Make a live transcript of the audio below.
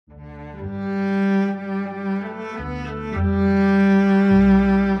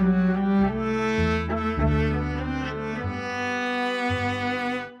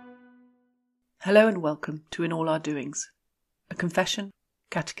Hello and welcome to In All Our Doings, a confession,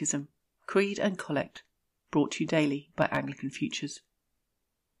 catechism, creed and collect brought to you daily by Anglican Futures.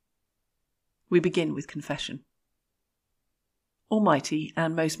 We begin with confession. Almighty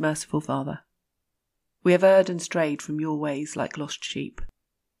and most merciful Father, we have erred and strayed from your ways like lost sheep.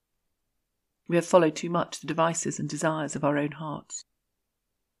 We have followed too much the devices and desires of our own hearts.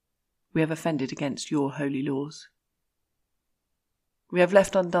 We have offended against your holy laws. We have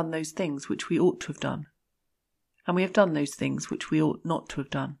left undone those things which we ought to have done, and we have done those things which we ought not to have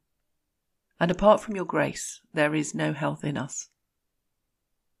done. And apart from your grace, there is no health in us.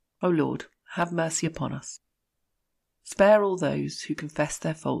 O Lord, have mercy upon us. Spare all those who confess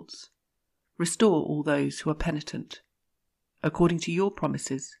their faults. Restore all those who are penitent, according to your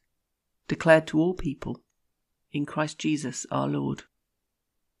promises, declared to all people, in Christ Jesus our Lord.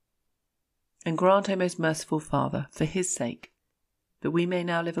 And grant, O most merciful Father, for his sake, that we may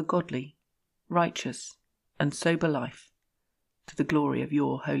now live a godly, righteous, and sober life, to the glory of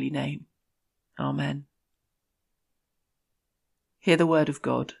your holy name. Amen. Hear the word of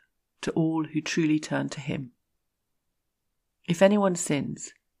God to all who truly turn to him. If anyone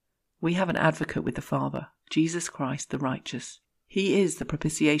sins, we have an advocate with the Father, Jesus Christ the righteous. He is the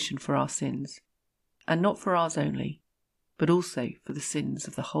propitiation for our sins, and not for ours only, but also for the sins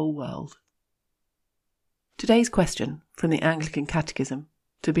of the whole world. Today's question from the Anglican Catechism,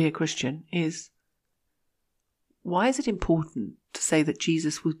 to be a Christian, is: why is it important to say that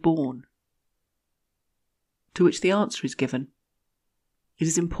Jesus was born? To which the answer is given: it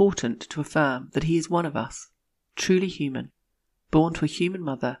is important to affirm that he is one of us, truly human, born to a human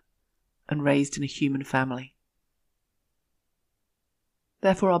mother and raised in a human family.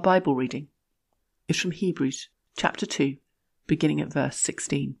 Therefore our Bible reading is from Hebrews chapter 2, beginning at verse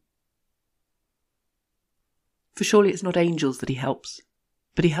 16. For surely it's not angels that he helps,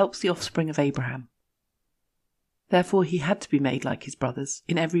 but he helps the offspring of Abraham. Therefore he had to be made like his brothers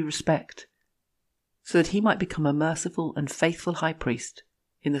in every respect, so that he might become a merciful and faithful high priest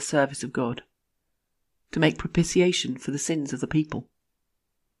in the service of God, to make propitiation for the sins of the people.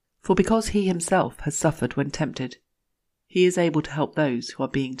 For because he himself has suffered when tempted, he is able to help those who are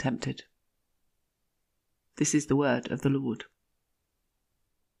being tempted. This is the word of the Lord.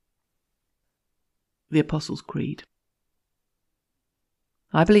 The Apostles' Creed.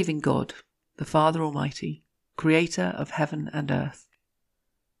 I believe in God, the Father Almighty, creator of heaven and earth.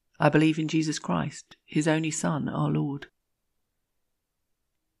 I believe in Jesus Christ, his only Son, our Lord.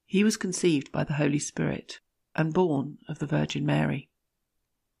 He was conceived by the Holy Spirit and born of the Virgin Mary.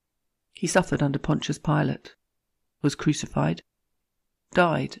 He suffered under Pontius Pilate, was crucified,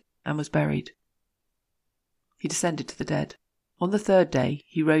 died, and was buried. He descended to the dead. On the third day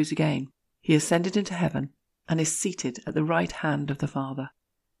he rose again. He ascended into heaven and is seated at the right hand of the Father.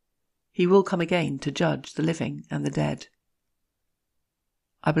 He will come again to judge the living and the dead.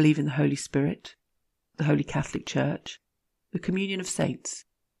 I believe in the Holy Spirit, the Holy Catholic Church, the communion of saints,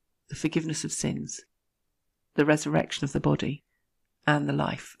 the forgiveness of sins, the resurrection of the body, and the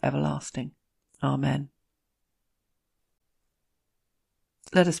life everlasting. Amen.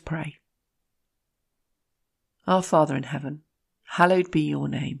 Let us pray. Our Father in heaven, hallowed be your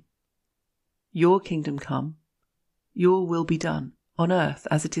name. Your kingdom come, your will be done, on earth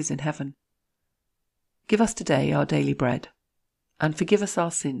as it is in heaven. Give us today our daily bread, and forgive us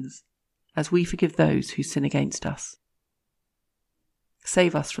our sins, as we forgive those who sin against us.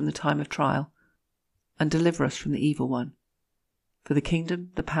 Save us from the time of trial, and deliver us from the evil one. For the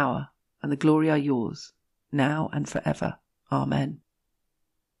kingdom, the power, and the glory are yours, now and forever. Amen.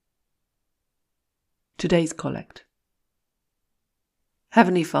 Today's Collect.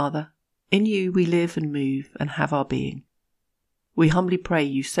 Heavenly Father, in you we live and move and have our being. We humbly pray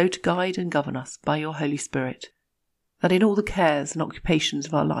you so to guide and govern us by your Holy Spirit, that in all the cares and occupations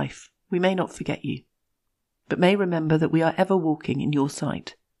of our life we may not forget you, but may remember that we are ever walking in your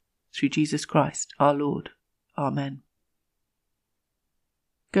sight, through Jesus Christ our Lord. Amen.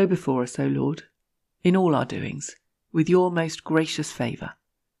 Go before us, O Lord, in all our doings, with your most gracious favour,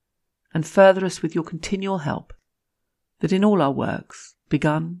 and further us with your continual help, that in all our works,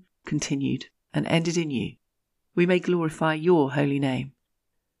 begun, continued, and ended in you, we may glorify your holy name,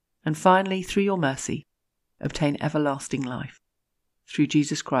 and finally, through your mercy, obtain everlasting life, through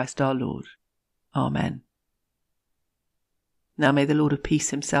Jesus Christ our Lord. Amen. Now may the Lord of peace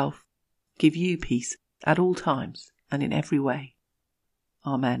himself give you peace at all times and in every way.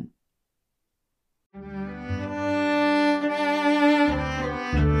 Amen.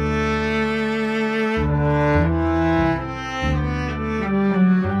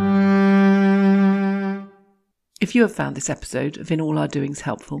 If you have found this episode of In All Our Doings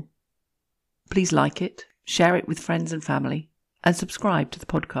helpful, Please like it, share it with friends and family, and subscribe to the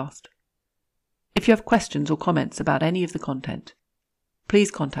podcast. If you have questions or comments about any of the content,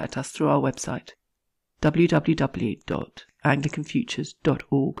 please contact us through our website,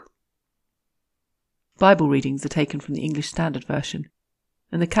 www.anglicanfutures.org. Bible readings are taken from the English Standard Version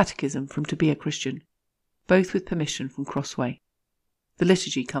and the Catechism from To Be a Christian, both with permission from Crossway. The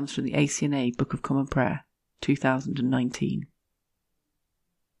liturgy comes from the ACNA Book of Common Prayer, 2019.